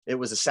It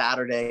was a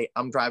Saturday.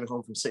 I'm driving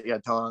home from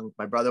Sityodtong.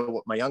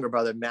 My younger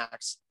brother,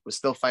 Max, was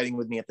still fighting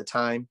with me at the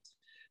time.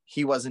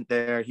 He wasn't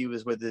there. He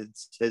was with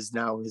his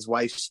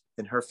wife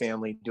and her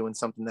family doing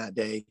something that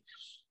day.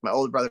 My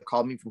older brother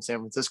called me from San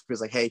Francisco. He was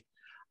like, hey,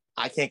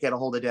 I can't get a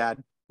hold of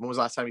Dad. When was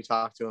the last time you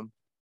talked to him?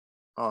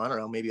 Oh, I don't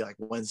know, maybe like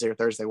Wednesday or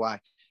Thursday. Why?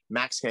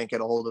 Max can't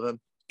get a hold of him.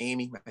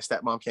 Amy, my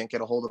stepmom, can't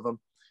get a hold of him.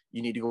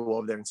 You need to go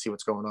over there and see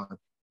what's going on.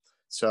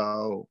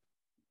 So,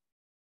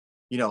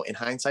 in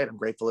hindsight, I'm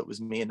grateful it was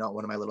me and not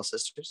one of my little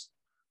sisters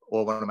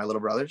or one of my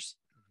little brothers,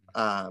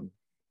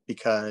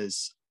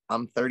 because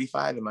I'm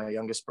 35 and my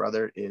youngest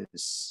brother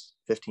is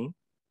 15.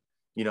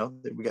 We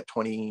got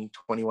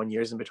 21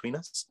 years in between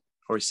us,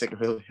 or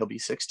he'll be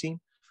 16.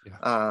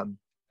 Yeah.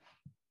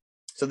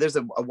 So there's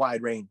a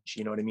wide range,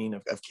 you know what I mean,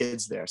 of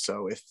kids there.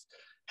 So if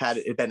had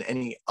it been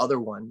any other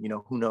one,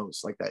 who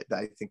knows, like that,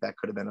 I think that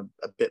could have been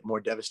a bit more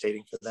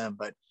devastating for them.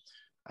 But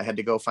I had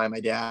to go find my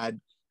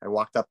dad. I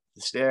walked up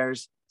the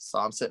stairs,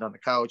 saw him sitting on the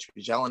couch,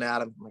 was yelling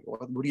at him. I'm like,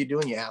 what are you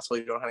doing, you asshole?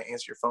 You don't know how to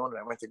answer your phone. And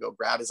I went to go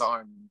grab his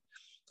arm.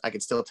 I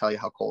could still tell you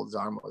how cold his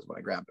arm was when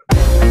I grabbed him.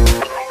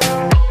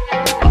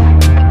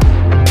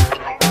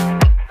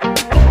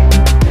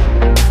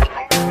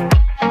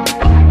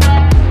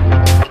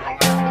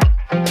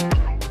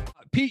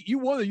 Pete, you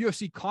won the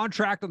UFC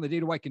contract on the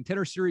Dana White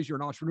Contender Series. You're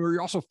an entrepreneur.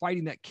 You're also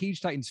fighting that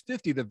Cage Titans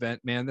 50th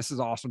event, man. This is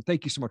awesome.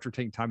 Thank you so much for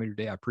taking time in your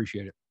day. I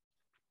appreciate it.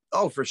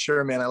 Oh, for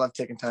sure, man. I love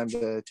taking time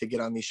to get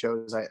on these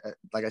shows.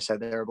 Like I said,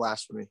 they're a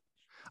blast for me.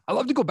 I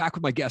love to go back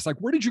with my guests. Like,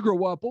 where did you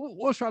grow up? What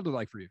was childhood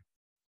like for you?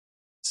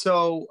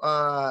 So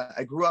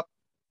I grew up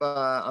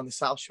on the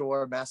South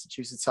Shore,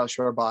 Massachusetts, South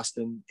Shore,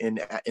 Boston, in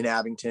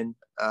Abington.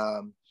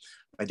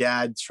 My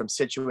dad's from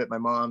Scituate. My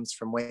mom's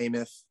from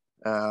Weymouth.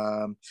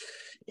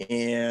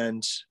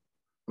 And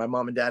my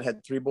mom and dad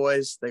had 3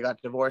 boys. They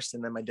got divorced,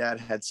 and then my dad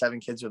had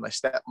 7 kids with my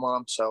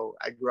stepmom. So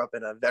I grew up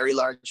in a very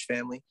large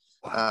family.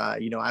 Wow.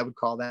 I would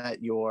call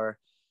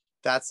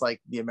that's like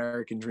the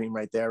American dream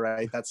right there,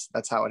 right? That's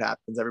how it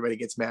happens. Everybody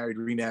gets married,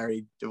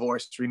 remarried,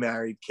 divorced,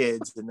 remarried,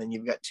 kids, and then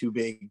you've got 2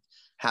 big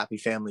happy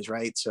families,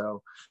 right?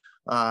 So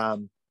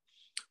when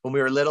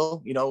we were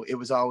little, it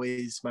was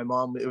always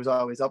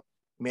up.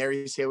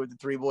 Mary's here with the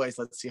 3 boys.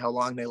 Let's see how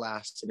long they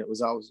last. And it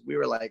was always, we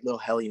were like little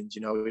hellions,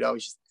 we'd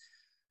always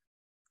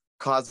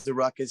cause the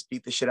ruckus,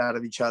 beat the shit out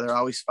of each other,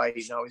 always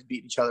fighting, always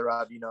beating each other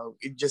up.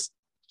 It just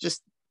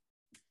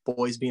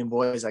boys being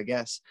boys, I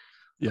guess.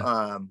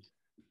 Yeah.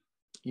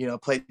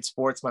 Played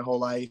sports my whole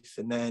life.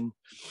 And then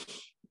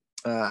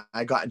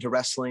I got into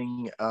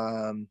wrestling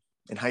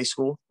in high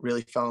school,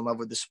 really fell in love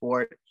with the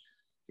sport.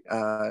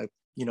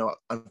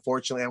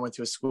 Unfortunately, I went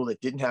to a school that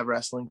didn't have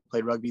wrestling,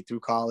 played rugby through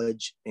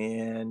college.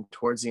 And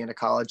towards the end of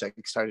college, I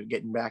started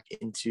getting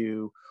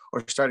into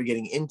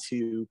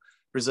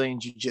Brazilian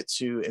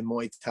Jiu-Jitsu and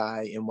Muay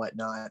Thai and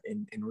whatnot,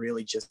 and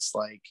really just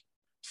like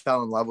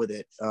fell in love with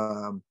it.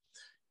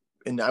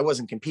 And I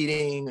wasn't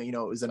competing, it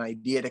was an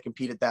idea to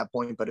compete at that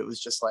point, but it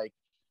was just like,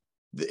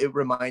 it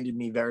reminded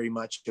me very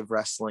much of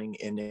wrestling,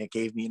 and it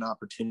gave me an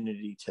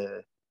opportunity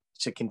to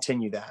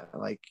continue that.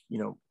 Like,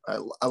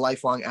 a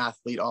lifelong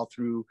athlete all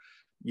through,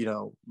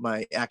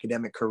 my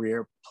academic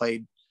career,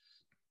 played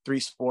 3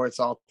 sports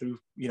all through,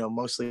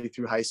 mostly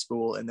through high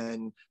school, and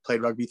then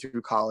played rugby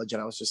through college.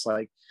 And I was just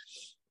like,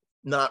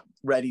 not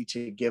ready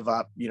to give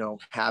up,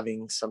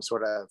 having some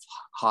sort of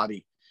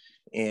hobby.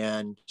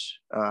 And,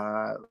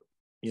 I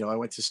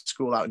went to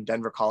school out in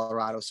Denver,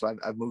 Colorado. So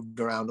I've moved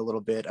around a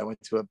little bit. I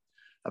went to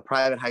a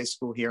private high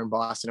school here in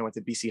Boston. I went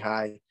to BC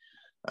High,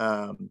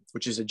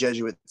 which is a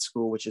Jesuit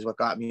school, which is what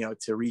got me out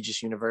to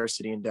Regis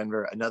University in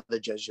Denver, another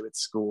Jesuit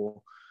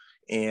school.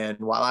 And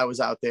while I was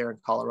out there in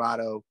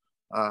Colorado,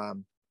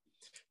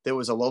 there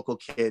was a local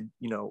kid,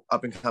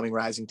 up and coming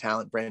rising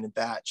talent, Brandon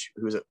Thatch,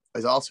 who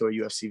is also a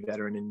UFC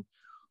veteran. And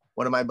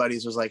one of my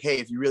buddies was like, hey,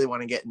 if you really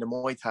want to get into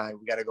Muay Thai,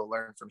 we got to go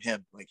learn from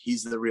him. Like,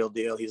 he's the real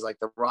deal. He's like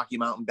the Rocky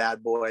Mountain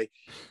bad boy,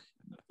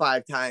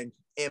 5-time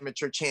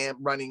amateur champ,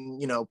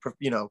 running,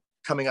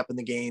 coming up in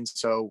the games.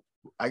 So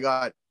I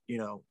got,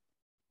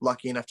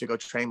 lucky enough to go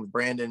train with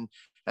Brandon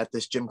at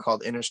this gym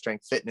called Inner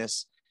Strength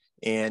Fitness.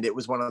 And it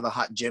was one of the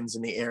hot gyms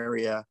in the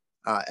area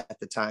at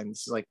the time.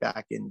 This is like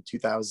back in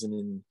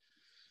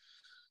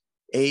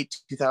 2008,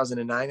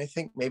 2009, I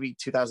think, maybe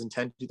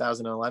 2010,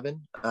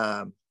 2011.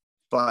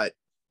 But,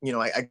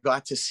 I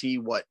got to see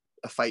what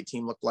a fight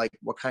team looked like,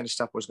 what kind of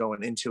stuff was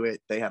going into it.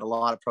 They had a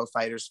lot of pro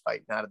fighters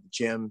fighting out of the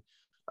gym.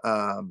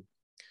 And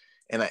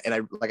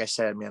I, like I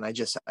said, man, I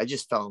just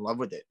fell in love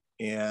with it.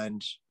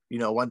 And,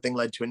 one thing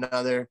led to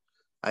another.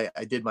 I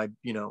did I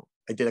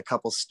did a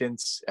couple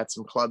stints at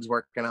some clubs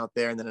working out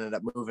there, and then ended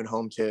up moving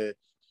home to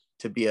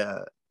be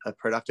a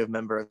productive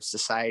member of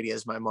society,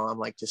 as my mom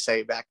liked to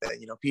say back then.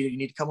 Peter, you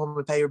need to come home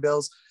and pay your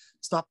bills.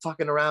 Stop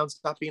fucking around.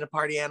 Stop being a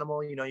party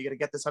animal. You got to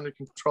get this under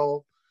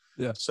control.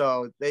 Yeah.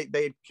 So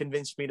they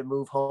convinced me to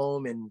move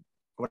home. And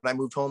when I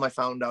moved home, I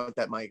found out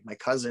that my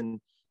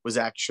cousin was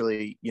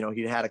actually,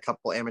 he had a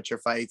couple amateur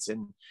fights,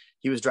 and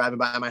he was driving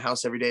by my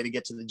house every day to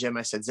get to the gym.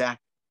 I said, Zach,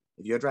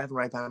 if you're driving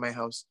right by my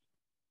house,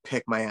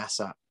 pick my ass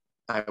up.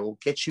 I will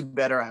get you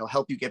better. I will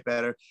help you get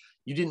better.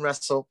 You didn't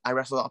wrestle. I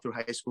wrestled all through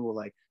high school.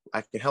 Like,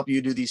 I can help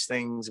you do these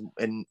things.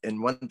 And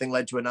one thing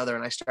led to another,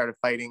 and I started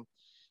fighting.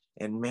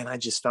 And man, I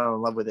just fell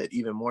in love with it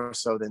even more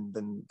so than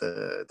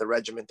the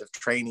regiment of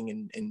training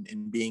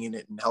and being in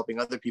it and helping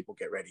other people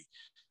get ready.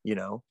 You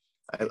know,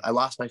 I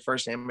lost my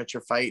first amateur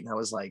fight, and I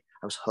was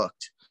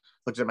hooked.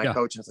 Looked at my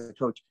coach and I was like,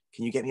 Coach,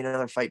 can you get me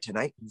another fight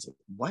tonight? And he's like,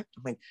 what?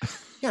 I'm like,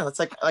 yeah, that's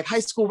like high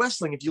school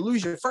wrestling. If you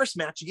lose your first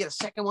match, you get a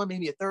second one,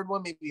 maybe a third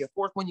one, maybe a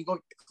fourth one. You go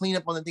clean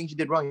up on the things you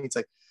did wrong. It's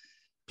like,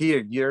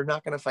 Peter, you're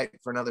not going to fight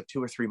for another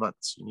 2 or 3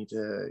 months. You need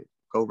to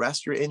go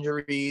rest your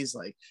injuries,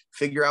 like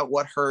figure out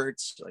what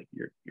hurts. Like,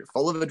 you're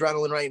full of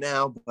adrenaline right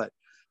now, but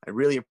I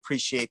really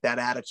appreciate that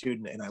attitude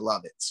and I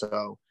love it.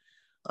 So,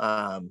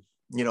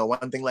 you know,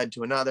 one thing led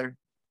to another.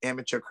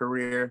 Amateur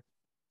career,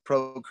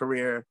 pro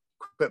career,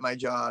 quit my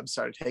job,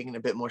 started taking it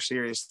a bit more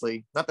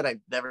seriously. Not that I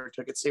never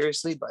took it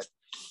seriously, but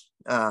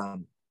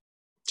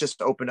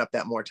just opened up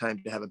that more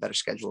time to have a better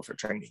schedule for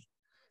training.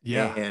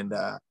 Yeah. And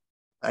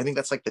I think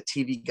that's like the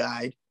TV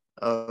guide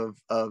of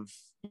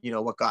you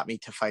know, what got me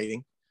to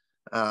fighting.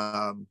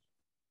 And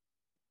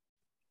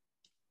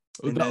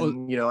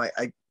then, you know,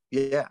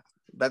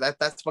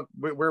 that's what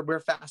we're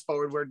fast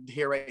forward. We're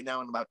here right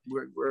now, and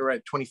we're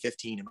at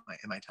 2015 in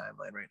my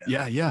timeline right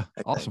now. Yeah.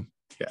 Awesome.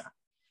 Yeah.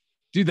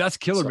 Dude, that's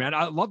killer, man.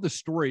 I love the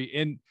story.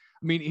 And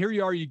I mean, here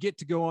you are, you get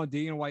to go on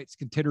Dana White's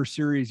Contender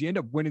Series. You end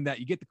up winning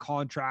that. You get the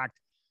contract.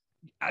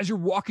 As you're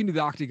walking to the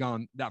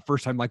octagon that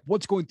first time, like,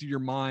 what's going through your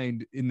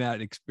mind in that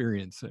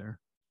experience there?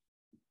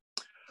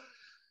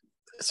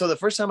 So the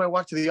first time I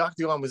walked to the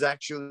octagon was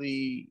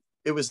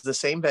it was the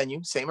same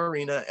venue, same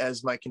arena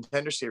as my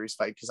Contender Series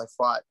fight, because I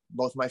fought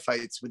both my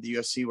fights with the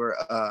UFC were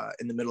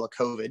in the middle of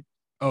COVID.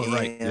 Oh, and,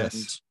 right.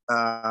 Yes.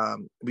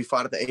 We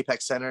fought at the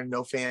Apex Center,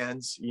 no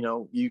fans. You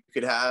know, you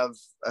could have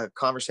a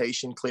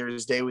conversation clear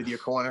as day with your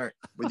corner,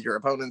 with your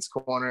opponent's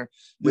corner,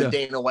 with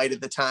Dana White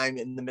at the time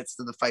in the midst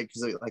of the fight,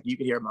 because like you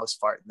could hear a mouse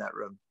fart in that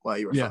room while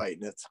you were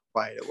fighting. That's how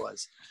quiet it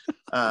was.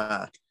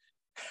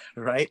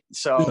 Right.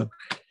 So,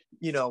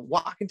 you know,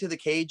 walking to the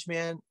cage,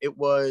 man, it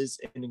was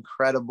an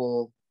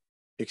incredible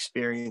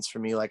experience for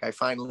me. Like, I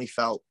finally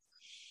felt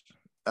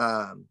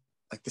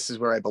like this is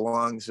where I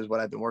belong. This is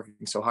what I've been working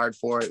so hard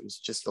for. It was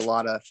just a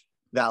lot of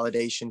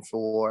validation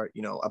for,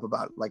 you know, up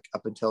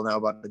until now,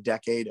 about a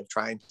decade of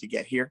trying to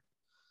get here.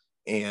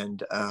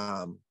 And,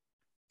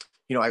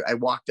 you know, I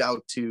walked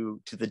out to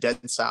the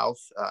Dead South,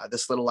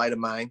 This Little Light of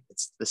Mine.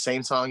 It's the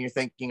same song you're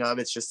thinking of.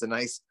 It's just a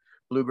nice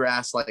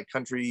bluegrass, like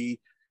country,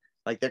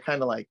 like they're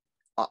kind of like,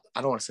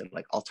 I don't want to say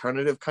like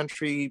alternative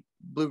country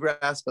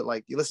bluegrass, but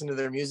like you listen to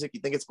their music,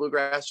 you think it's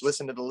bluegrass, you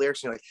listen to the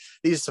lyrics, and you're like,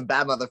 these are some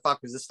bad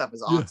motherfuckers. This stuff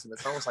is awesome.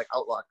 It's almost like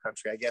outlaw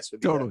country, I guess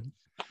would be the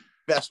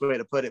best way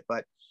to put it.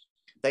 But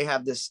they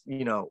have this,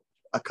 you know,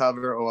 a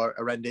cover or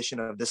a rendition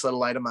of This Little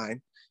Light of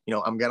Mine. You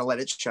know, I'm Gonna Let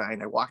It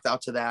Shine. I walked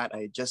out to that.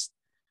 I just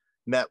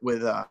met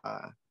with,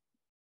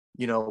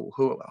 you know,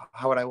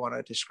 how would I want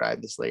to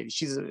describe this lady?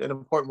 She's an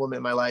important woman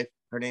in my life.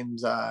 Her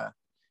name's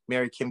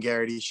Mary Kim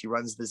Garrity. She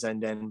runs the Zen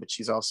Den, but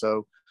she's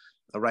also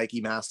a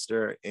Reiki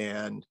master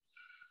and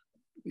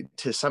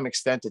to some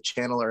extent a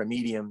channeler, a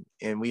medium.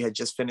 And we had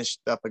just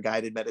finished up a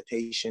guided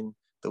meditation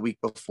the week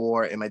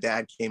before, and my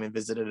dad came and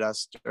visited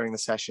us during the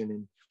session.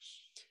 And,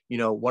 you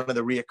know, one of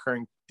the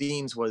reoccurring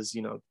themes was,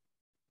 you know,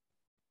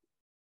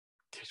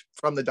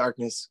 from the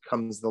darkness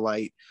comes the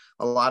light.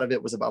 A lot of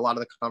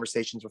the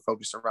conversations were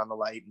focused around the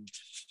light, and,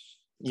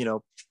 you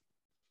know,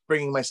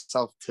 bringing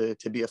myself to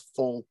be a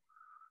full,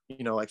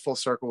 you know, like full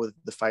circle with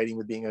the fighting,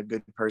 with being a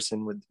good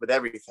person, with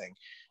everything.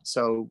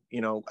 So, you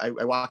know, I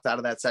walked out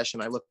of that session.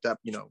 I looked up,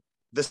 you know,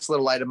 This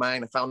Little Light of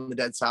Mine. I found the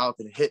Dead South,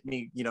 and it hit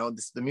me, you know,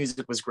 the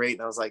music was great.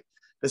 And I was like,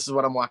 this is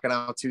what I'm walking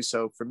out to.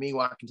 So for me,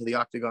 walking to the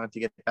octagon, to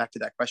get back to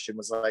that question,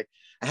 was like,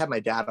 I had my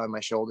dad on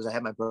my shoulders. I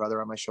had my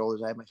brother on my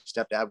shoulders. I had my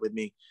stepdad with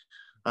me.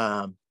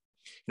 You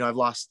know, I've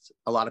lost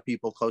a lot of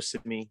people close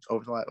to me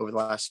over the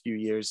last few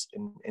years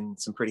in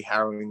some pretty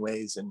harrowing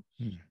ways. And,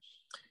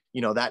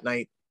 you know, that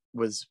night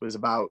was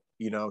about,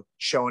 you know,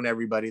 showing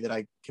everybody that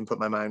I can put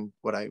my mind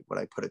what I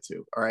put it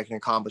to, or I can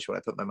accomplish what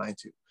I put my mind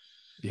to.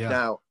 Yeah.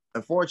 Now,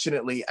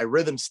 unfortunately, I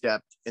rhythm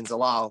stepped, and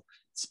Zalal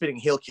spinning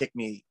heel kicked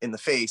me in the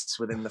face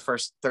within the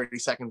first 30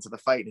 seconds of the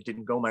fight, and it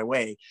didn't go my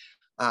way.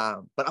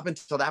 But up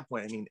until that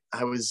point, I mean,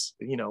 I was,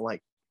 you know,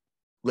 like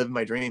living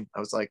my dream. I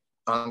was like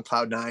on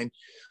cloud nine.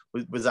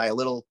 Was I a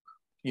little,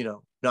 you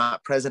know,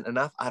 not present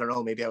enough? I don't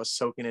know. Maybe I was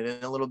soaking it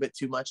in a little bit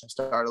too much. I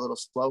started a little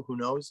slow. Who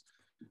knows?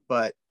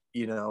 But,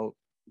 you know,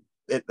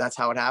 that's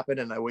how it happened,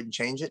 and I wouldn't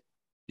change it.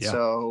 Yeah.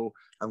 So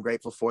I'm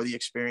grateful for the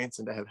experience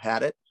and to have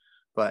had it.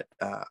 But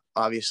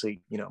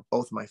obviously, you know,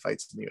 both of my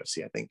fights in the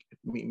UFC, I think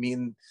me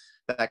and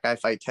that guy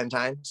fight 10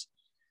 times.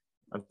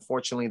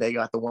 Unfortunately, they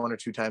got the 1 or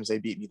 2 times they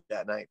beat me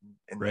that night.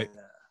 And right.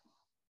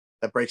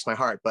 That breaks my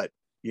heart, but,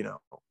 you know,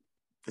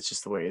 that's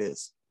just the way it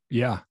is.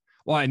 Yeah.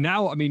 Well, and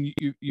now, I mean,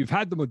 you've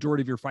had the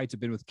majority of your fights have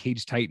been with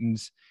Cage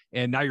Titans,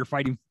 and now you're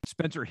fighting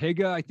Spencer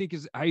Higa, I think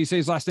is how you say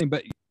his last name,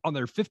 but on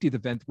their 50th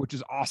event, which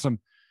is awesome.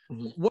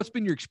 what's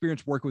been your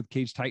experience working with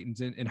Cage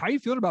Titans, and how are you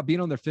feeling about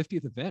being on their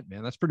 50th event,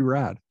 man? That's pretty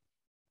rad.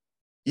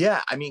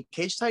 Yeah, I mean,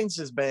 Cage Titans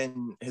has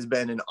been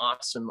an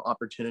awesome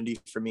opportunity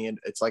for me, and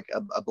it's like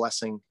a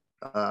blessing,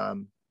 not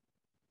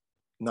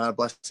a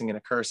blessing and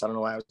a curse. I don't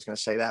know why I was going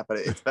to say that, but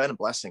it's been a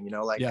blessing.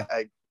 Like Yeah.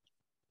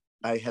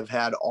 I have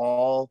had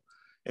all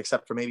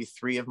except for maybe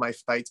 3 of my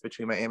fights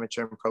between my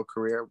amateur and pro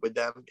career with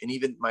them, and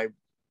even my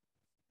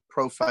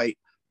pro fight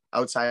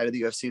outside of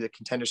the UFC, the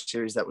Contender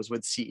Series that was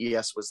with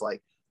CES was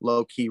like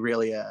low key,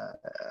 really a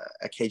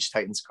Cage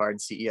Titans card,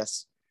 and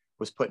CES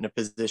was put in a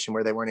position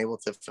where they weren't able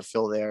to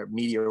fulfill their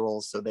media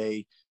roles. So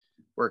they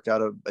worked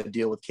out a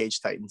deal with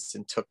Cage Titans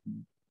and took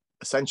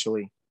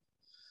essentially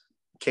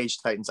Cage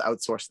Titans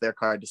outsourced their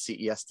card to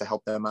CES to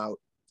help them out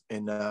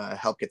and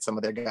help get some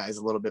of their guys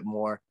a little bit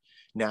more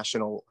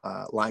national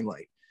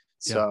limelight.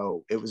 Yeah.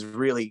 So it was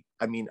really,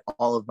 I mean,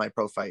 all of my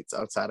pro fights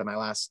outside of my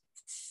last,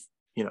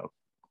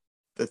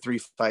 the 3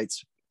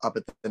 fights up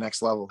at the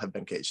next level have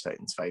been Cage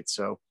Titans fights.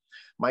 So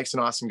Mike's an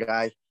awesome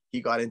guy.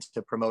 He got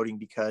into promoting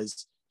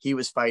because he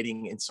was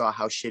fighting and saw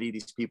how shitty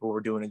these people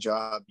were doing a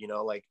job.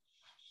 Like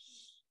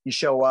you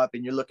show up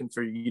and you're looking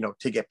for,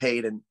 to get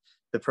paid, and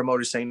the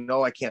promoter's saying,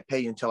 no, I can't pay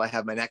you until I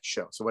have my next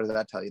show. So what does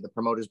that tell you? The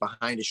promoter's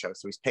behind a show.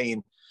 So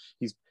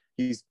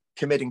he's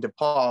committing to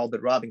Paul,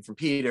 but robbing from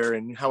Peter,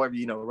 and however,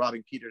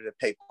 robbing Peter to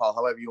pay Paul,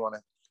 however you want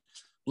to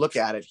look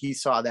at it. He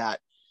saw that,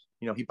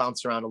 he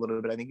bounced around a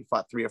little bit. I think he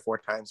fought 3 or 4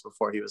 times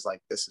before he was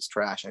like, this is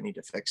trash. I need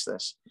to fix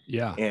this.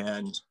 Yeah.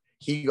 And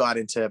he got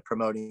into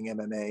promoting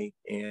MMA,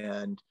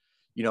 and,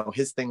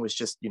 his thing was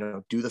just,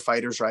 do the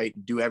fighters right,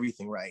 do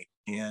everything right.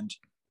 And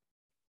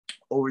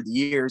over the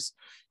years,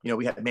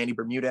 we had Manny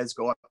Bermudez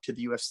go up to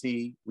the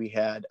UFC. We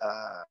had,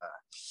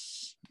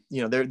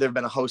 there've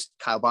been a host,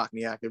 Kyle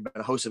Bachniak, there've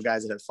been a host of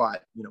guys that have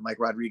fought, Mike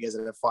Rodriguez,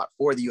 that have fought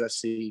for the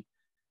UFC.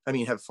 I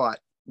mean, have fought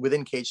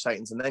within Cage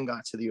Titans and then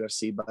got to the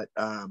UFC. But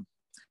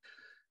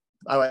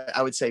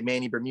I would say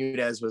Manny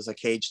Bermudez was a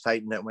Cage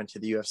Titan that went to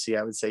the UFC.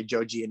 I would say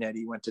Joe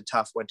Giannetti went to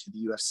Tough, went to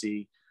the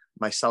UFC,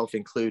 myself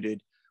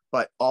included.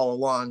 But all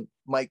along,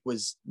 Mike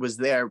was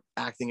there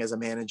acting as a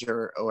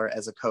manager or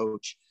as a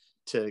coach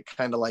to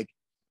kind of like,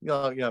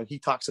 he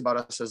talks about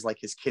us as like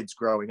his kids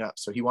growing up.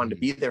 So he wanted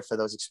to be there for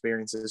those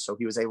experiences. So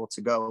he was able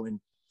to go and,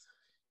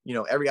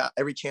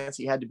 every chance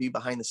he had to be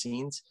behind the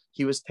scenes,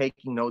 he was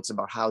taking notes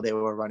about how they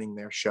were running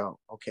their show.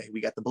 Okay, we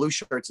got the blue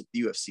shirts at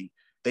the UFC.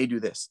 They do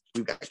this.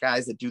 We've got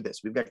guys that do this.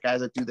 We've got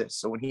guys that do this.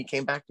 So when he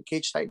came back to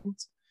Cage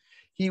Titans,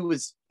 he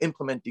was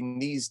implementing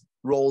these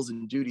roles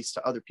and duties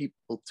to other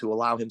people to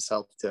allow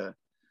himself to,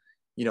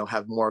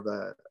 have more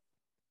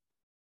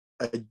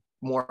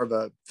of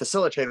a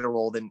facilitator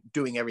role than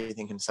doing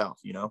everything himself,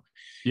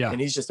 Yeah.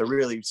 And he's just a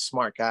really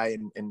smart guy.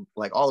 And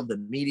like all of the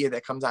media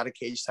that comes out of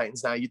Cage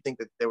Titans now, you'd think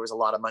that there was a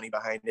lot of money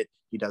behind it.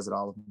 He does it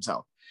all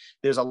himself.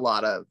 There's a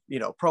lot of,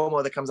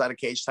 promo that comes out of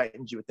Cage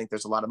Titans. You would think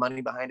there's a lot of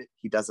money behind it.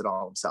 He does it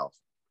all himself.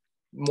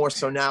 More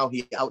so now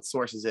he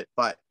outsources it,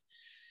 but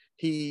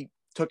he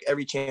took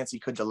every chance he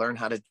could to learn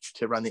how to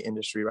run the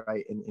industry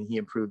right. And he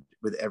improved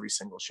with every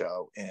single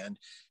show. And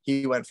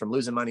he went from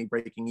losing money,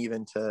 breaking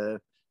even, to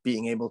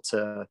being able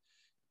to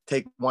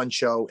take one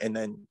show and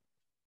then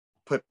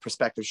put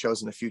prospective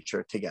shows in the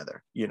future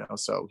together,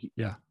 so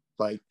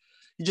he's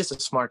just a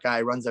smart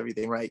guy, runs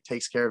everything right,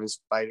 takes care of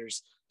his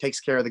fighters, takes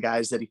care of the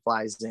guys that he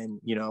flies in,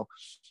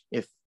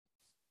 if,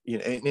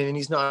 and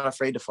he's not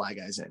afraid to fly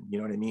guys in, you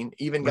know what I mean?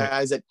 Even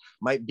guys that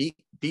might beat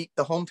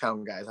the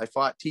hometown guys. I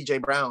fought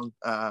TJ Brown,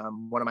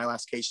 one of my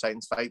last Cage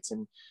Titans fights,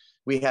 and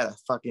we had a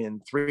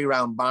fucking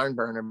 3-round barn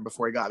burner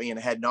before he got me in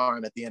a head and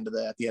arm at the end of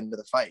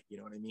the fight. You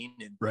know what I mean?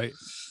 And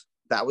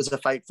that was a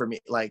fight for me.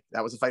 Like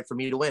that was a fight for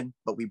me to win,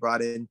 but we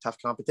brought in tough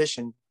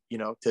competition,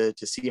 to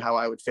see how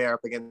I would fare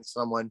up against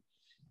someone,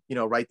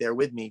 right there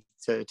with me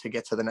to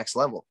get to the next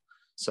level.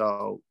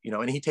 So,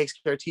 and he takes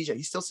care of TJ.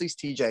 He still sees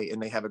TJ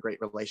and they have a great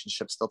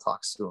relationship, still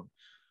talks to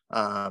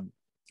him.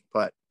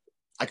 But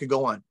I could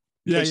go on.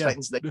 Cage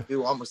Titans, they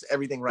do almost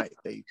everything right.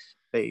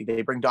 They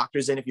bring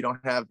doctors in if you don't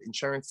have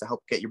insurance to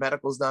help get your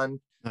medicals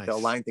done. Nice. They'll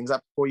line things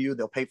up for you.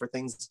 They'll pay for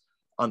things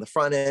on the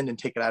front end and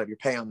take it out of your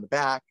pay on the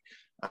back.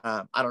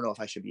 I don't know if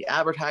I should be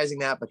advertising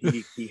that, but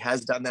he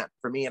has done that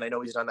for me. And I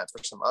know he's done that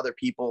for some other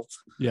people.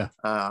 Yeah.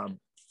 And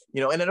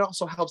it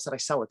also helps that I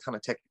sell a ton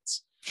of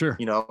tickets. Sure.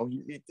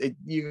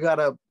 You got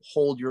to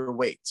hold your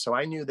weight. So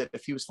I knew that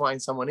if he was flying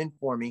someone in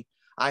for me,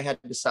 I had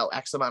to sell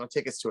X amount of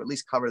tickets to at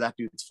least cover that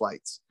dude's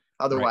flights.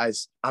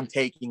 Otherwise I'm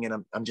taking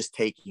and I'm just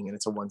taking, and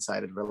it's a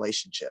one-sided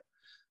relationship.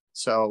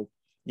 So,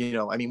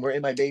 we're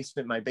in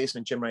my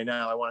basement gym right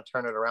now. I want to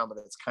turn it around, but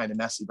it's kind of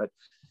messy, but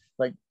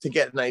like to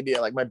get an idea,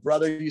 like my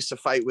brother used to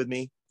fight with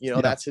me,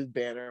 that's his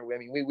banner. I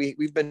mean,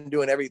 we've been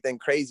doing everything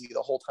crazy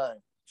the whole time.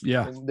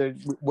 Yeah.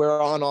 And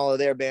we're on all of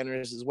their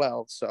banners as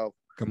well. So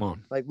come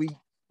on. Like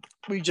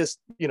we just,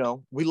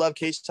 we love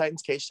Cage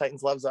Titans. Cage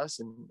Titans loves us,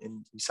 and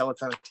we sell a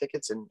ton of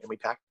tickets and we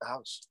pack the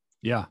house.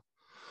 Yeah.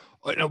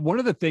 One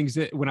of the things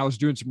that when I was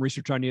doing some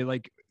research on you,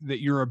 like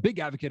that you're a big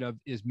advocate of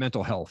is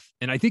mental health.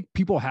 And I think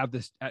people have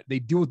this, they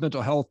deal with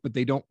mental health, but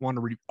they don't want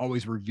to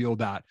always reveal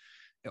that.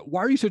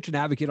 Why are you such an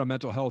advocate on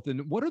mental health?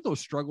 And what are those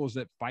struggles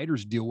that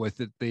fighters deal with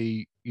that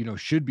they,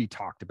 should be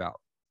talked about?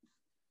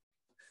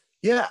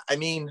 Yeah, I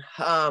mean,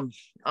 I'm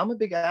a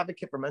big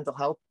advocate for mental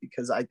health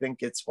because I think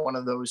it's one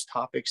of those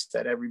topics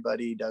that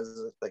everybody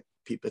does. Like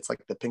people, it's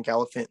like the pink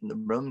elephant in the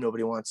room.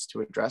 Nobody wants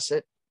to address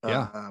it.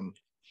 Yeah.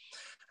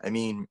 I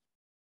mean,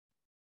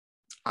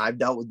 I've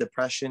dealt with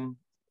depression.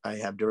 I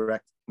have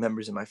direct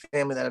members in my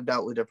family that have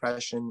dealt with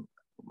depression.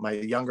 My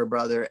younger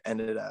brother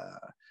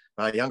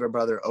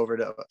over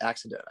to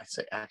accident. I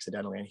say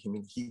accidentally. I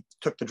mean, he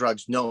took the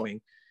drugs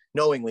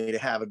knowingly to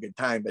have a good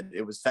time, but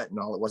it was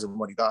fentanyl. It wasn't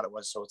what he thought it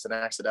was. So it's an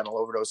accidental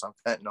overdose on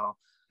fentanyl.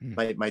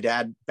 My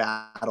dad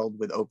battled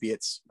with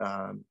opiates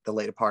the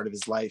later part of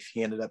his life.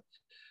 He ended up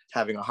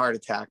having a heart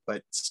attack,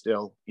 but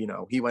still,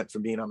 he went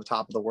from being on the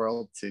top of the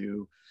world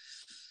to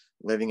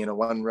living in a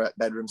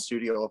one-bedroom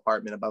studio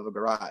apartment above a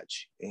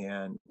garage.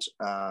 And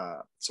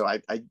so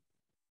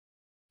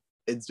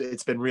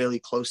it's been really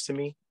close to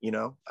me,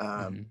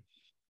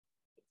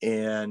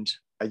 and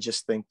I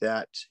just think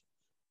that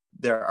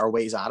there are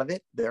ways out of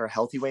it. There are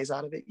healthy ways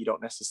out of it. You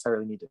don't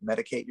necessarily need to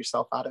medicate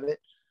yourself out of it.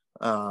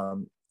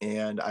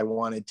 And I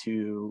wanted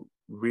to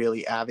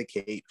really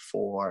advocate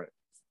for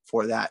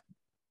that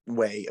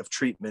way of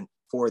treatment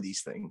for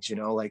these things,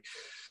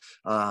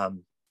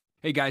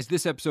 Hey guys,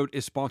 this episode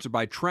is sponsored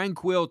by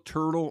Tranquil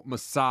Turtle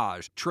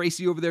Massage.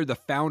 Tracy over there, the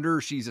founder,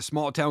 she's a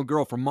small town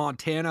girl from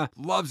Montana,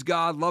 loves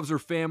God, loves her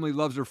family,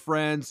 loves her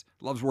friends,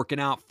 loves working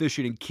out,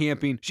 fishing, and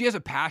camping. She has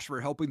a passion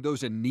for helping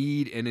those in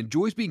need and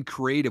enjoys being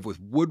creative with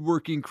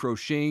woodworking,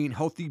 crocheting,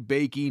 healthy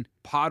baking,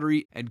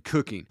 pottery, and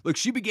cooking. Look,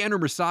 she began her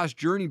massage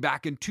journey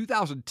back in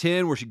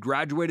 2010 where she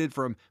graduated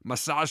from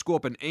massage school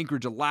up in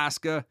Anchorage,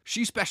 Alaska.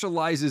 She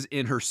specializes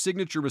in her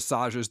signature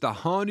massages, the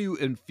Hanu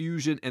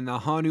Infusion and the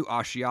Hanu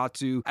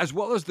Ashiatsu, as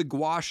well as the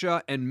gua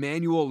sha and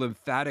manual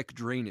lymphatic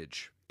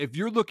drainage. If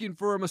you're looking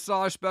for a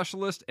massage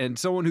specialist and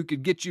someone who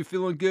could get you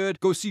feeling good,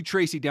 go see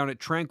Tracy down at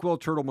Tranquil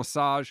Turtle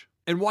Massage.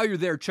 And while you're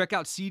there, check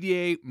out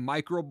CDA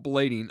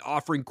Microblading,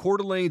 offering Coeur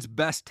d'Alene's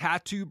best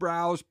tattoo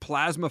brows,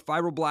 plasma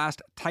fibroblast,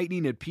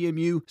 tightening, and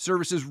PMU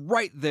services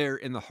right there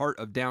in the heart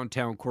of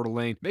downtown Coeur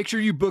d'Alene. Make sure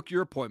you book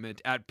your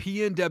appointment at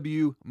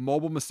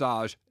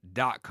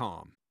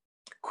pnwmobilemassage.com.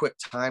 Quick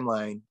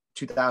timeline,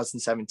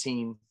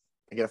 2017,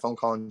 I get a phone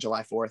call on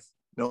July 4th.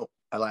 Nope,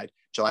 I lied.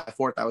 July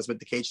 4th, I was with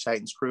the Cage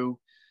Titans crew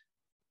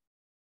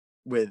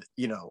with,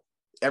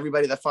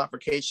 everybody that fought for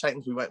Cage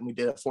Titans. We went and we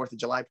did a 4th of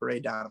July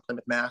parade down in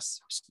Plymouth,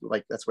 Mass.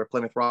 Like that's where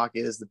Plymouth Rock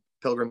is, the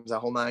Pilgrims, that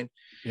whole nine.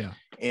 Yeah.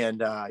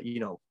 And,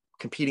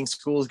 competing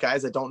schools,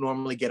 guys that don't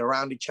normally get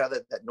around each other,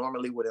 that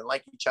normally wouldn't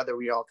like each other.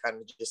 We all kind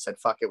of just said,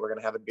 fuck it. We're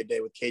going to have a good day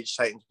with Cage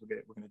Titans. We're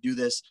going to do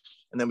this.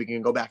 And then we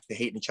can go back to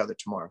hating each other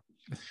tomorrow.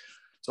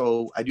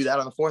 So I do that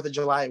on the 4th of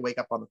July. I wake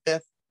up on the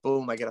 5th.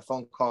 Boom. I get a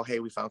phone call. Hey,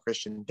 we found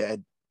Christian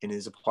dead in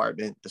his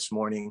apartment this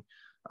morning.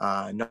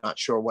 Not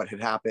sure what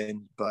had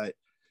happened, but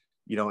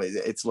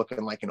it's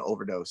looking like an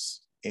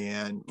overdose.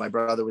 And my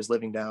brother was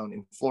living down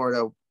in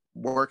Florida,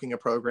 working a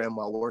program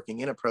while working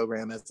in a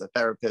program as a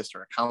therapist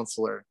or a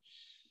counselor.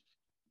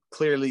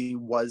 Clearly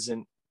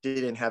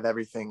didn't have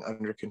everything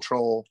under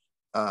control.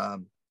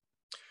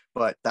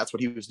 But that's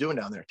what he was doing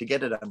down there to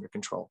get it under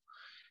control.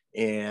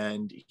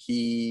 And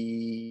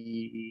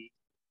he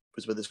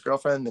was with his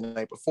girlfriend the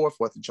night before,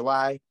 4th of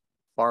July,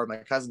 borrowed my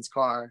cousin's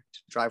car to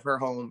drive her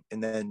home.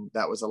 And then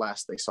that was the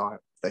last they saw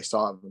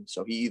of him.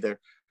 So he either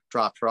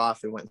dropped her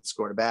off and went and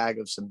scored a bag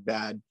of some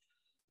bad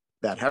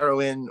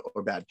heroin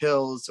or bad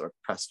pills or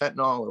pressed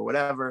fentanyl or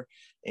whatever.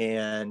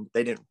 And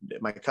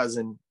my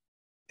cousin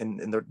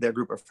and their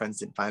group of friends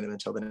didn't find him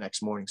until the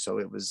next morning. So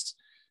it was,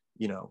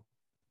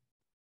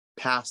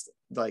 past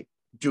like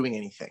doing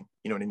anything,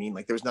 you know what I mean?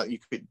 Like there was nothing,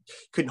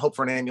 couldn't hope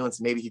for an ambulance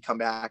and maybe he'd come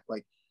back.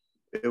 Like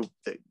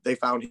they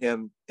found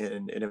him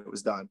and it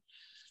was done.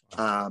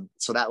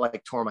 So that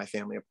like tore my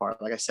family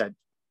apart. Like I said,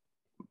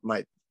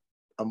 one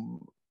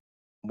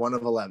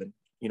of 11,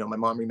 my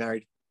mom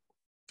remarried,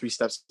 3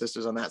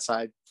 stepsisters on that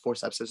side, 4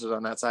 stepsisters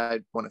on that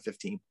side, 1 of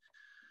 15.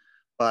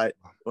 But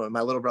when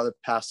my little brother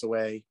passed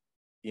away,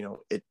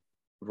 it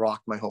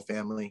rocked my whole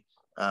family.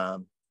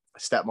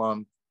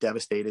 Stepmom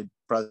devastated,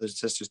 brothers and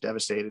sisters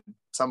devastated.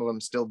 Some of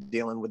them still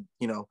dealing with,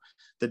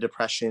 the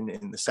depression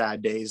and the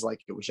sad days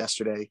like it was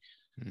yesterday.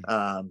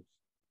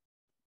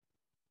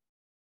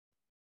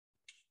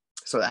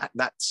 So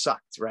that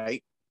sucked,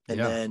 right? And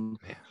then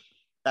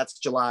that's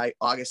July,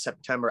 August,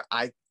 September.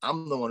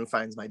 I'm the one who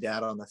finds my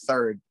dad on the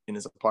 3rd in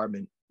his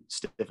apartment,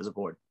 stiff as a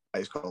board,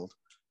 ice cold,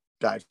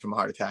 died from a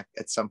heart attack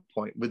at some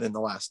point within the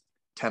last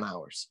 10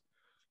 hours,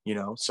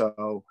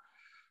 So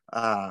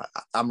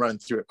I'm running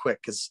through it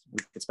quick because we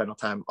could spend all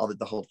time,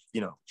 the whole,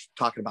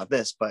 talking about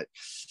this, but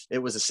it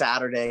was a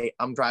Saturday.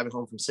 I'm driving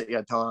home from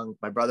Sityodtong.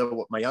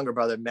 My younger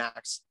brother,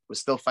 Max, was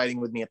still fighting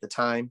with me at the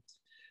time.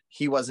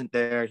 He wasn't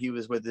there. He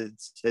was with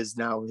his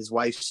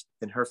wife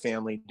and her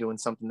family doing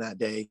something that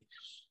day.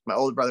 My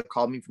older brother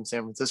called me from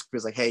San Francisco. He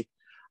was like, hey,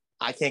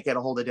 I can't get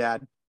a hold of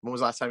Dad. When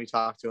was the last time you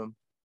talked to him?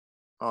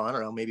 Oh, I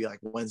don't know, maybe like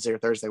Wednesday or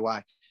Thursday.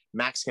 Why?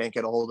 Max can't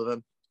get a hold of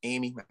him.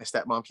 Amy, my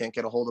stepmom, can't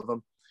get a hold of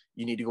him.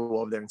 You need to go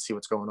over there and see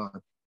what's going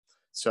on.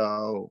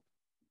 So,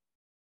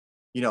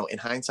 you know, in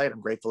hindsight,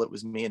 I'm grateful it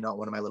was me and not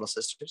one of my little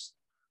sisters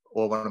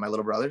or one of my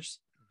little brothers,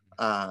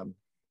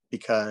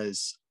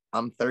 because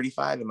I'm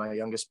 35 and my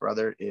youngest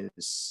brother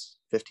is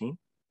 15.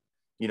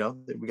 You know,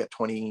 we got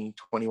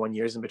 21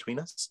 years in between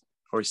us,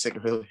 or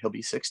he'll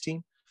be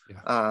 16.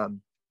 Yeah.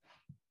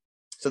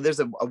 So there's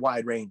a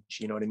wide range,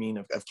 you know what I mean,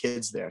 of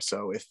kids there.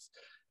 So if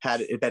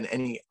had it been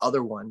any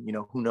other one, you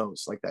know, who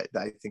knows, like that,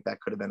 I think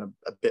that could have been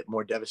a bit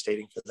more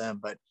devastating for them.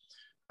 But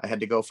I had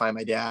to go find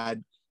my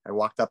dad. I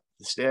walked up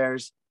the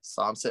stairs,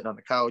 saw him sitting on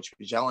the couch,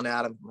 was yelling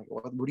at him. I'm like,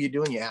 what are you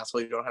doing, you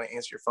asshole? You don't know how to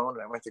answer your phone.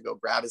 And I went to go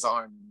grab his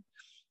arm.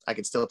 I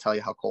could still tell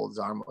you how cold his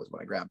arm was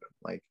when I grabbed him.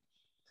 Like,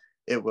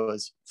 it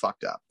was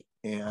fucked up.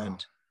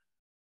 And,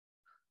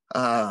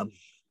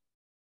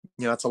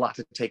 you know, it's a lot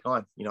to take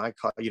on. You know, I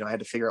had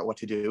to figure out what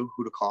to do,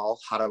 who to call,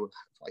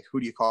 who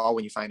do you call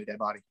when you find a dead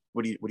body?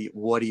 What do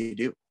you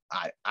do?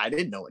 I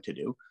didn't know what to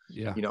do.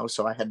 Yeah. You know,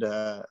 so I had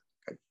to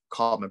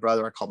call my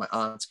brother, I called my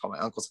aunts, call my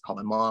uncles, call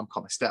my mom,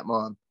 call my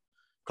stepmom,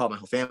 call my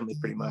whole family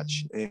pretty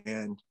much.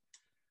 And,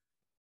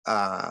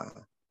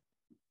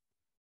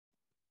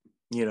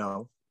 you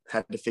know,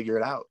 had to figure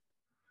it out.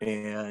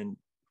 And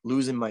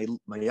losing my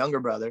younger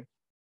brother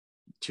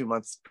 2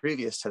 months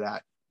previous to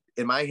that,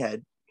 in my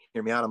head,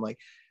 hear me out, I'm like,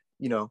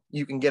 you know,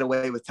 you can get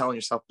away with telling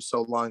yourself for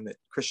so long that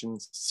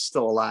Christian's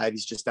still alive.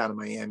 He's just down in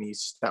Miami,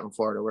 he's down in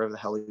Florida, wherever the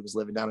hell he was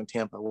living, down in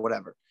Tampa,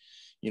 whatever.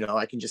 You know,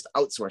 I can just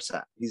outsource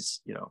that.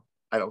 He's, you know,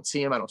 I don't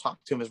see him, I don't talk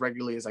to him as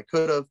regularly as I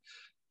could have,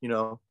 you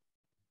know.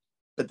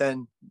 But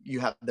then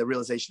you have the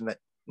realization that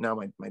now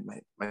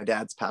my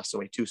dad's passed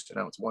away too. So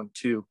now it's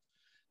 1-2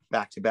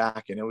 back to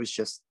back. And it was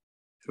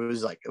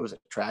a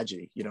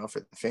tragedy, you know, for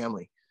the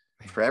family,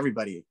 for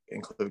everybody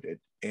included.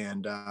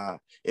 And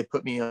it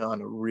put me on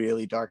a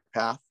really dark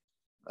path.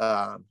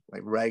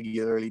 Like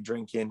regularly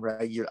drinking,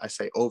 I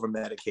say over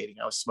medicating.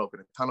 I was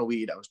smoking a ton of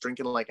weed. I was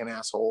drinking like an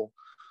asshole.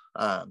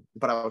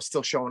 But I was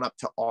still showing up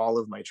to all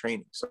of my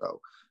training. So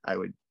I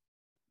would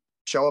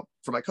show up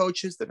for my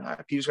coaches. Then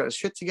Peter's got his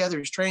shit together.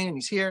 He's training.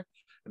 He's here.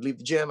 I'd leave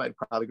the gym. I'd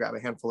probably grab a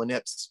handful of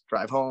nips,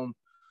 drive home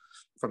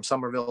from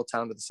Somerville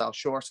town to the South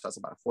Shore. So that's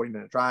about a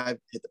 40-minute drive,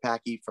 hit the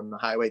Packy from the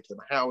highway to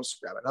my house,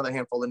 grab another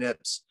handful of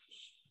nips,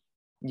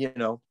 you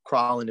know,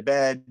 crawl into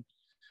bed,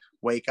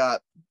 wake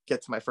up,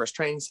 get to my first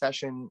training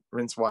session,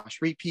 rinse, wash,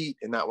 repeat.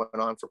 And that went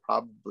on for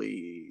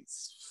probably,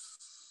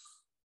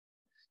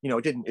 you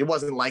know, it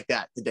wasn't like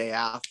that the day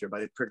after,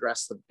 but it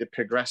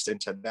progressed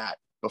into that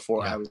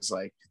before. I was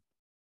like,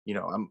 you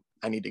know,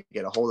 I need to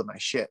get a hold of my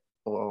shit,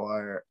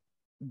 or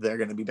they're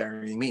going to be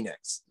burying me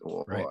next,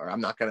 or I'm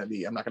not going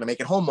to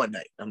make it home one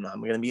night. I'm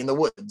going to be in the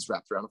woods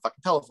wrapped around a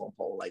fucking telephone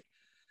pole. Like,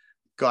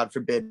 God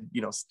forbid,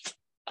 you know,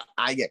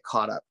 I get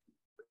caught up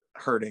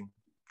hurting,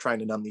 trying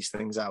to numb these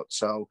things out.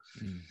 So,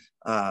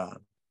 I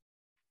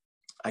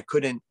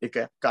couldn't, it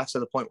got to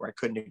the point where I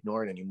couldn't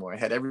ignore it anymore. I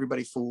had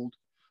everybody fooled.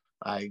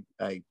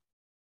 But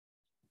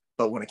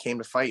when it came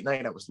to fight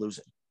night, I was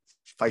losing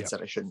fights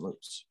that I shouldn't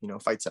lose, you know,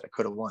 fights that I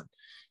could have won.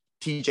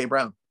 TJ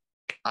Brown,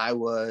 I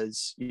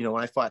was, you know,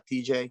 when I fought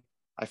TJ,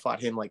 I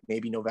fought him like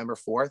maybe November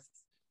 4th.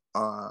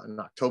 On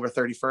October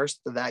 31st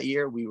of that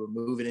year, we were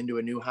moving into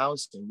a new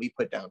house and we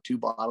put down 2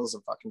 bottles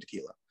of fucking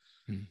tequila.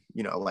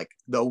 You know, like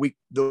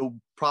though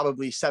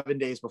probably 7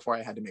 days before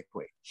I had to make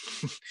weight.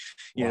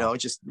 You know,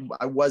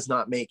 I was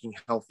not making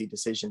healthy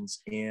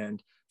decisions.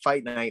 And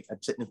fight night,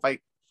 I'd sit and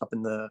fight up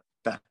in the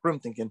back room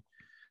thinking,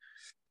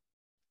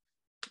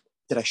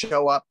 did I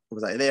show up?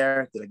 Was I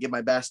there? Did I give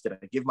my best? Did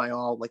I give my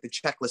all? Like the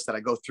checklist that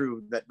I go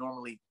through that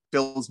normally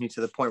builds me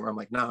to the point where I'm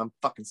like, nah, I'm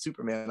fucking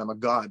Superman. I'm a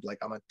god. Like,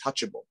 I'm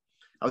untouchable.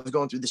 I was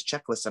going through this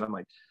checklist and I'm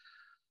like,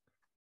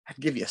 I'd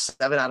give you a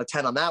 7 out of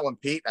 10 on that one,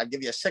 Pete. I'd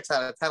give you a 6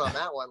 out of 10 on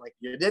that one. Like,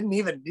 you didn't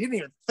even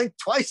think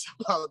twice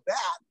about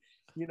that,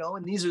 you know?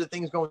 And these are the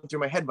things going through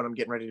my head when I'm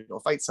getting ready to go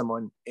fight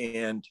someone.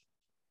 And,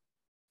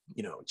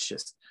 you know, it's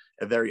just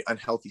a very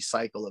unhealthy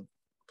cycle of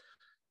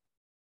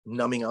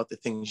numbing out the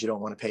things you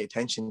don't want to pay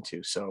attention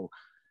to. So,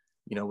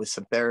 you know, with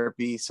some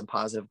therapy, some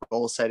positive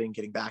goal setting,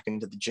 getting back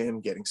into the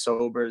gym, getting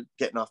sober,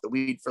 getting off the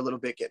weed for a little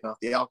bit, getting off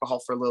the alcohol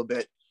for a little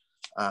bit,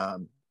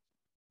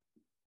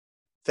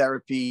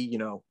 therapy, you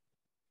know,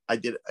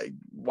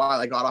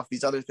 while I got off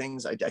these other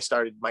things, I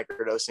started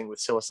microdosing with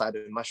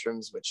psilocybin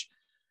mushrooms, which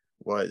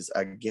was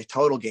a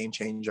total game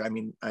changer. I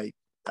mean, I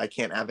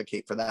can't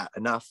advocate for that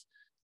enough.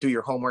 Do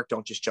your homework.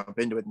 Don't just jump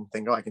into it and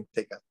think, oh, I can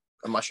take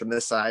a mushroom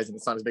this size and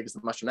it's not as big as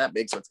the mushroom that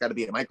big, so it's got to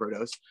be a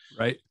microdose.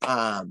 Right.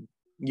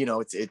 You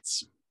know,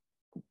 it's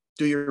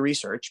do your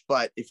research,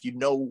 but if you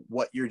know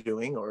what you're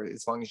doing, or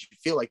as long as you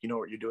feel like you know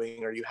what you're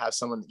doing, or you have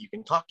someone that you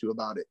can talk to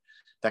about it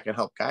that can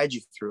help guide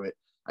you through it,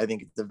 I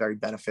think it's a very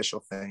beneficial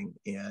thing.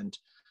 And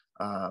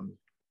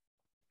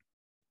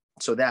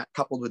so that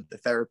coupled with the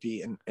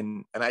therapy, and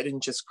I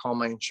didn't just call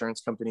my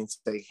insurance company and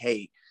say,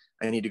 hey,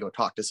 I need to go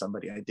talk to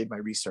somebody. I did my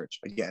research.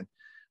 Again,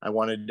 I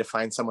wanted to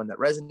find someone that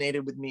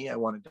resonated with me. I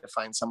wanted to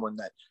find someone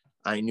that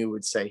I knew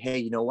would say, hey,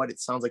 you know what? It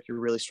sounds like you're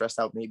really stressed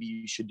out. Maybe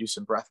you should do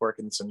some breath work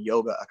and some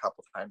yoga a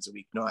couple of times a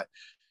week, not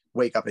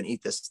wake up and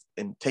eat this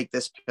and take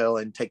this pill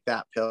and take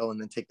that pill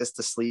and then take this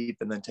to sleep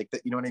and then take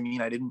that. You know what I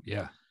mean? I didn't.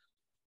 Yeah.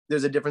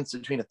 There's a difference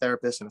between a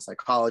therapist and a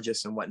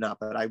psychologist and whatnot,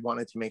 but I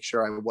wanted to make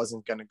sure I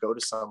wasn't going to go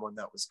to someone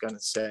that was going to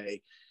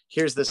say,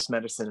 here's this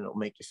medicine and it'll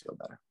make you feel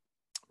better.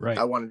 Right.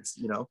 I wanted,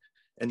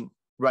 and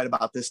right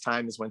about this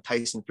time is when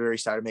Tyson Fury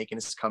started making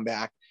his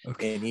comeback.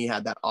 Okay. And he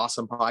had that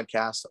awesome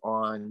podcast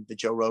on the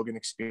Joe Rogan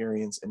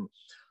Experience. And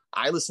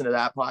I listened to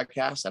that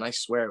podcast and I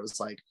swear it was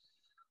like,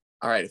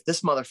 all right, if this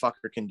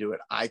motherfucker can do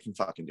it, I can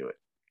fucking do it.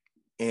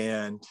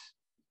 And,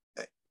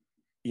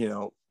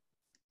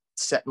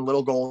 setting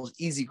little goals,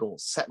 easy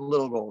goals, setting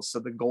little goals. So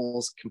the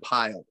goals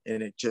compile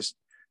and it just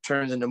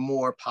turns into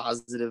more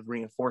positive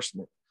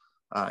reinforcement.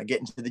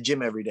 Getting to the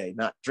gym every day,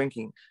 not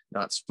drinking,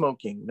 not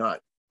smoking,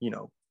 not,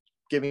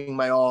 giving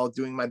my all,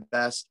 doing my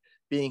best,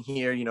 being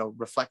here,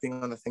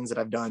 reflecting on the things that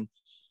I've done.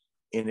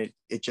 And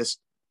it just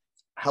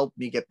helped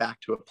me get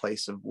back to a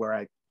place of where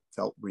I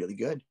felt really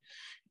good.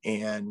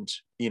 And,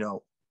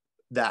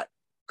 that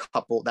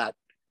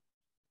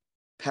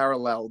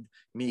paralleled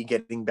me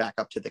getting back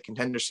up to the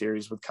Contender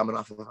Series with coming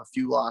off of a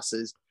few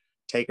losses,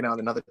 taking out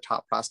another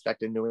top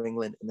prospect in New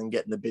England, and then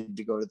getting the bid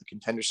to go to the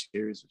Contender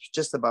Series, which was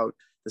just about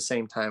the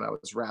same time I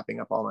was wrapping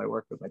up all my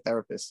work with my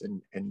therapist.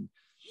 And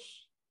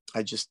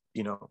I just,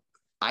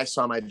 I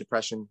saw my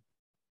depression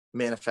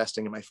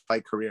manifesting in my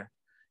fight career.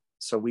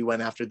 So we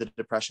went after the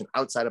depression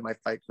outside of my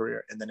fight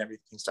career, and then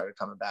everything started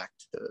coming back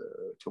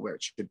to where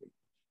it should be.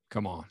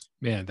 Come on,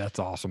 man. That's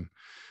awesome.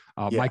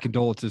 My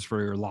condolences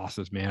for your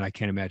losses, man. I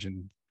can't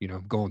imagine,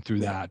 going through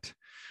that.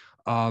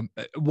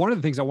 One of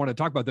the things I want to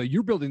talk about though,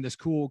 you're building this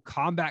cool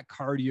combat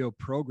cardio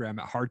program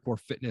at Hardcore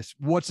Fitness.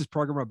 What's this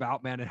program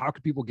about, man? And how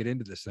can people get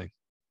into this thing?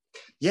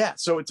 Yeah.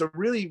 So it's a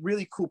really,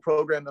 really cool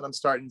program that I'm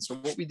starting. So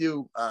what we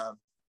do,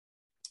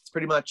 it's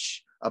pretty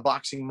much a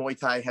boxing, Muay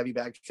Thai, heavy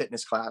bag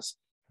fitness class.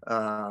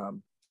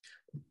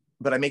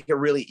 But I make it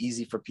really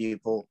easy for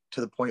people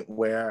to the point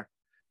where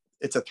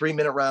it's a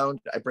 3-minute round.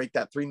 I break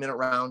that 3-minute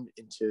round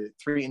into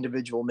 3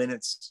 individual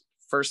minutes.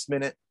 First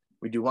minute,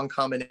 we do one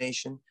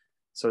combination.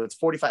 So it's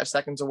 45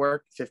 seconds of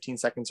work, 15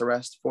 seconds of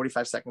rest,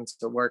 45 seconds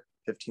of work,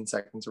 15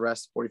 seconds of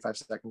rest, 45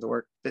 seconds of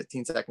work,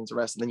 15 seconds of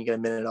rest, and then you get a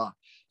minute off.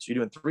 So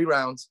you're doing 3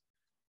 rounds,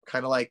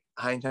 kind of like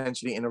high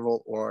intensity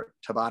interval or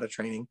Tabata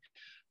training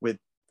with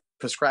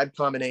prescribed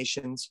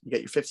combinations. You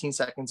get your 15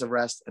 seconds of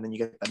rest, and then you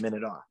get a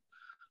minute off.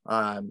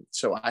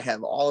 So I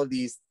have all of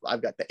these.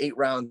 I've got the 8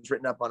 rounds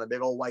written up on a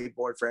big old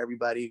whiteboard for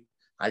everybody.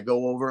 I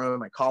go over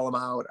them. I call them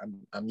out.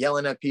 I'm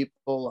yelling at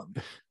people.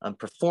 I'm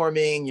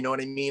performing. You know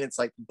what I mean? It's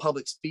like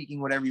public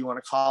speaking, whatever you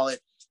want to call it.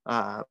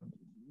 But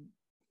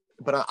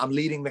I'm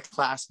leading the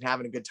class and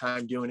having a good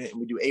time doing it. And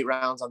we do 8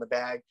 rounds on the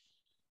bag,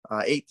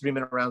 8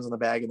 3-minute rounds on the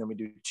bag, and then we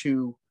do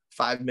 2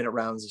 5-minute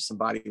rounds of some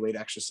body weight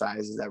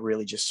exercises that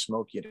really just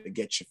smoke you to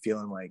get you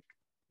feeling like,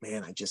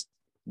 man, I just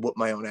whooped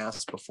my own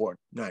ass before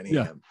 9 a.m.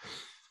 Yeah.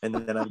 And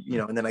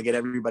then I get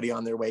everybody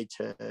on their way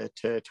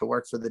to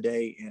work for the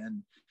day.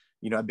 And,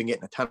 I've been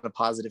getting a ton of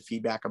positive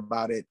feedback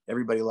about it.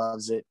 Everybody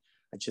loves it.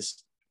 I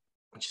just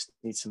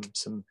need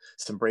some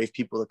brave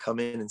people to come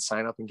in and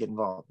sign up and get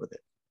involved with it.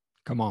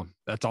 Come on.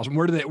 That's awesome.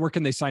 Where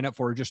can they sign up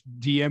for? Just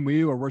DM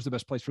you, or where's the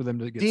best place for them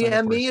to get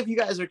DM me if you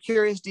guys are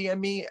curious. DM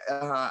me.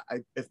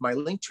 If my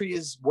link tree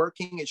is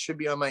working, it should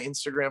be on my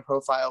Instagram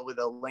profile with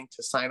a link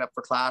to sign up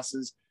for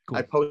classes. Cool.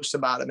 I post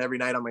about them every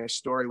night on my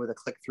story with a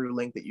click-through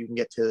link that you can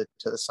get to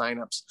the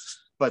signups.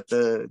 But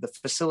the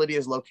facility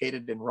is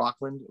located in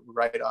Rockland,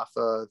 right off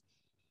of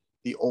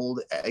the old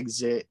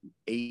exit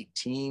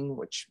 18,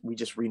 which we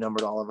just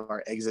renumbered all of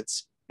our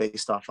exits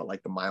based off of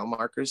like the mile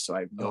markers. So I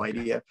have no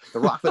idea.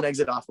 The Rockland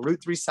exit off of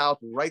Route 3 South,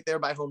 right there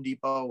by Home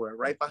Depot. We're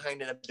right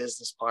behind in a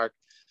business park.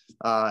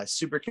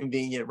 Super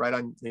convenient, right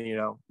on,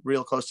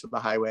 real close to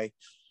the highway.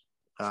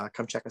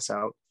 Come check us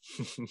out.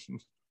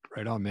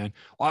 Right on, man.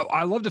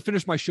 I love to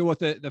finish my show with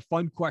the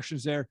fun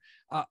questions there.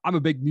 I'm a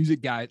big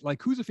music guy.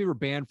 Like, who's a favorite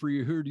band for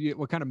you?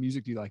 What kind of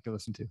music do you like to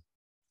listen to?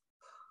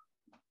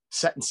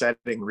 Set and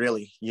setting,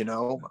 really,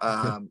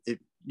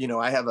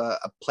 I have a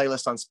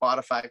playlist on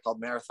Spotify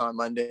called Marathon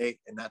Monday.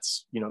 And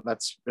that's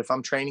if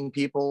I'm training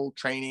people,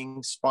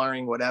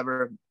 sparring,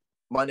 whatever,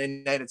 Monday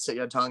night at Sit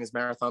Yat Tong is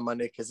Marathon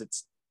Monday, because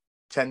it's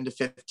 10 to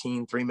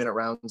 15 3-minute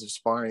rounds of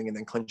sparring and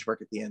then clinch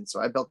work at the end.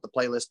 So I built the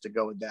playlist to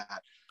go with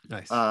that.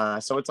 Nice.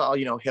 So it's all,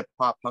 hip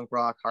hop, punk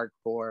rock,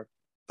 hardcore,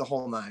 the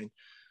whole 9.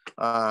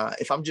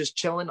 If I'm just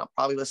chilling, I'll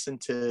probably listen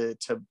to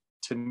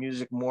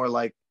music more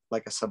like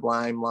a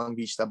Sublime, Long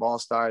Beach Dub All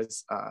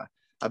Stars.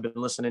 I've been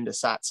listening to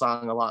Sat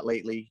Song a lot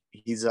lately.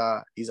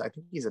 I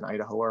think he's an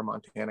Idaho or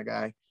Montana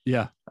guy.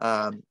 Yeah.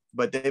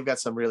 But they've got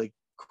some really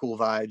cool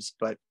vibes.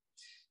 But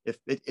if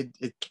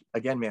it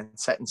again, man,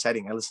 set and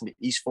setting. I listen to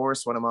East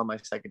Forest when I'm on my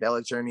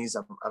psychedelic journeys.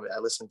 I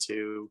listen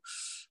to,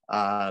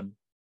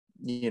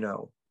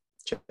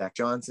 Jack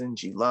Johnson,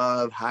 G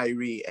Love,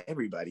 Hyrie,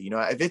 everybody.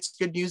 If it's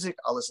good music,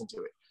 I'll listen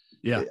to it.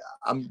 Yeah.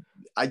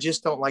 I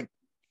just don't like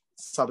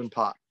Southern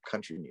pop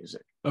country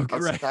music. Okay,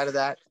 outside of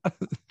that,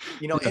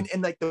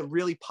 and like the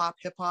really pop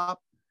hip hop,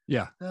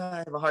 Yeah.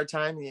 I have a hard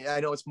time. Yeah, I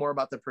know it's more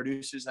about the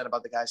producers than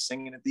about the guys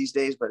singing it these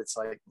days, but it's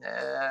like,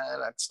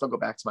 I'd still go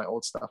back to my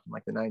old stuff from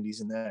like the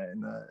 90s and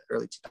the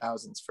early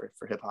 2000s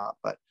for hip hop.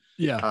 But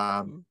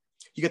yeah,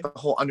 you get the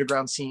whole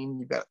underground scene.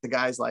 You've got the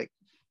guys like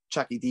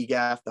Chucky D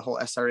Gaff, the whole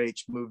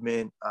SRH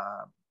movement,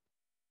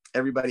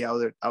 everybody out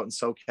there out in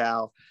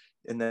SoCal.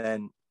 And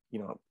then, you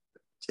know,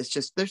 it's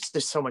just,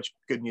 there's so much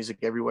good music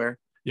everywhere.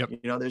 Yep. You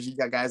know, you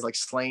got guys like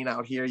Slain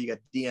out here. You got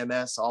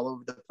DMS all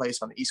over the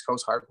place on the East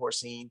Coast hardcore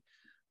scene.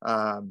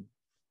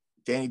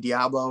 Danny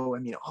Diablo. I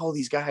mean, all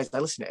these guys, I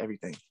listen to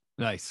everything.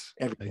 Nice.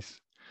 Everything. Nice.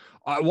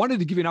 I wanted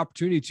to give you an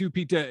opportunity too,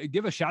 Pete, to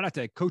give a shout out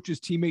to coaches,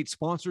 teammates,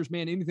 sponsors,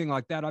 man, anything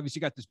like that. Obviously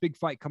you got this big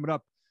fight coming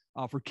up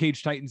for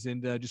Cage Titans,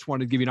 and just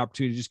wanted to give you an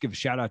opportunity to just give a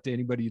shout out to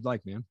anybody you'd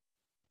like, man.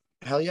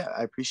 Hell yeah.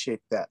 I appreciate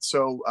that.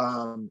 So,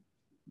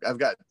 I've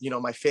got, you know,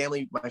 my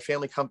family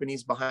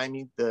companies behind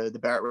me. The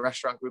Barrett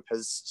Restaurant Group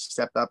has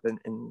stepped up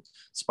and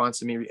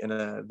sponsored me in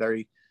a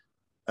very,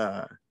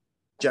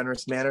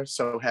 generous manner.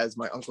 So has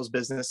my uncle's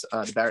business,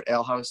 the Barrett's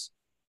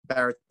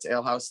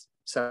Ale House,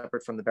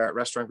 separate from the Barrett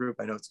Restaurant Group.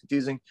 I know it's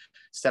confusing.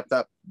 Stepped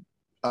up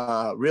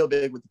real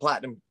big with the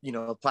platinum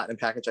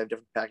package. I have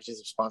different packages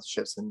of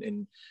sponsorships,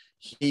 and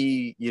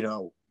he, you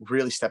know,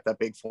 really stepped up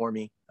big for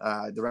me.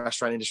 The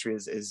restaurant industry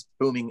is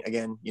booming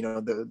again. You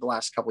know, the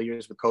last couple of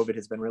years with COVID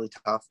has been really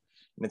tough,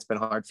 and it's been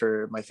hard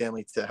for my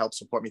family to help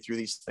support me through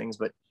these things.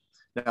 But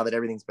now that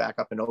everything's back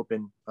up and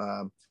open,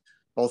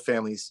 both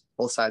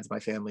sides of my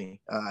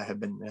family have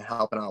been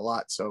helping out a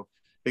lot. So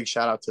big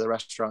shout out to the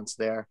restaurants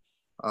there.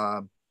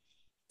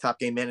 Top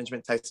Game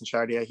Management, Tyson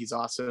Chardia, he's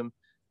awesome.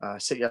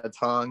 Sitya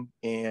Tong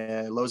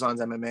and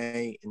Lozon's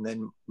MMA. And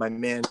then my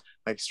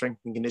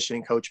strength and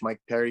conditioning coach, Mike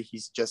Perry,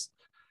 he's just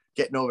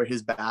getting over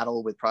his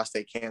battle with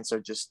prostate cancer,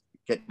 just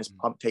getting his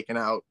pump taken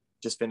out,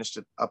 just finished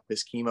up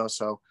his chemo.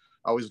 So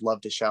I always love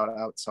to shout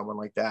out someone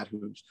like that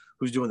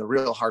who's doing the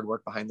real hard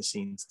work behind the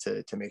scenes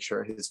to make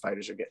sure his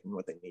fighters are getting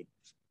what they need.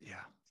 Yeah.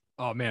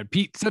 Oh man,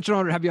 Pete, such an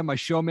honor to have you on my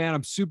show, man.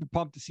 I'm super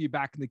pumped to see you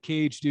back in the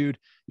cage, dude.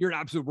 You're an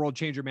absolute world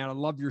changer, man. I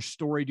love your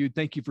story, dude.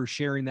 Thank you for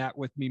sharing that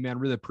with me, man.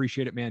 Really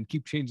appreciate it, man.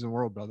 Keep changing the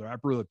world, brother. I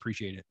really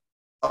appreciate it.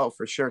 Oh,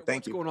 for sure.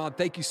 Thank you. What's going on?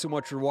 Thank you so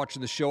much for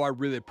watching the show. I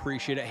really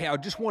appreciate it. Hey, I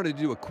just wanted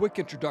to do a quick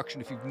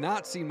introduction. If you've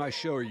not seen my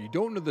show or you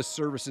don't know the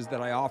services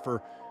that I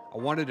offer, I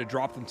wanted to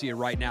drop them to you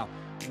right now.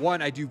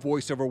 One, I do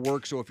voiceover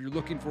work. So if you're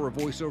looking for a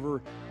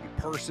voiceover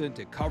person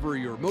to cover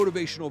your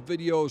motivational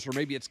videos, or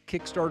maybe it's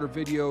Kickstarter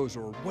videos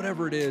or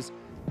whatever it is,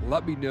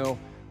 let me know.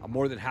 I'm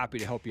more than happy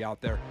to help you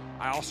out there.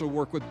 I also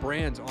work with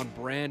brands on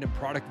brand and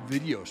product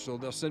videos. So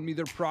they'll send me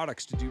their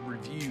products to do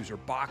reviews or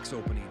box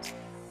openings.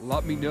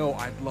 Let me know.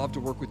 I'd love to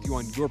work with you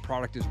on your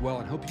product as well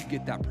and help you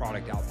get that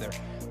product out there.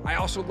 I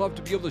also love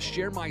to be able to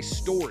share my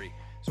story.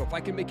 So if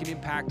I can make an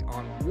impact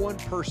on one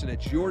person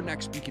at your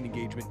next speaking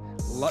engagement,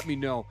 let me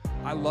know.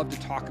 I love to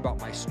talk about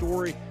my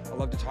story. I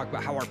love to talk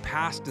about how our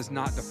past does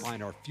not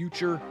define our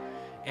future,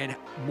 and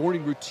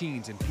morning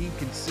routines and being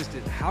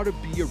consistent, how to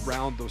be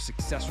around those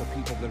successful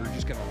people that are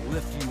just going to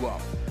lift you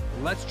up.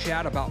 Let's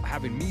chat about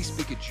having me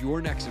speak at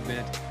your next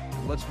event.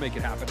 Let's make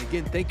it happen.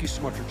 Again, thank you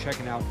so much for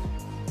checking out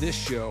this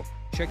show.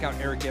 Check out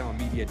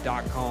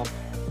ericallenmedia.com.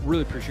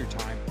 Really appreciate your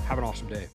time. Have an awesome day.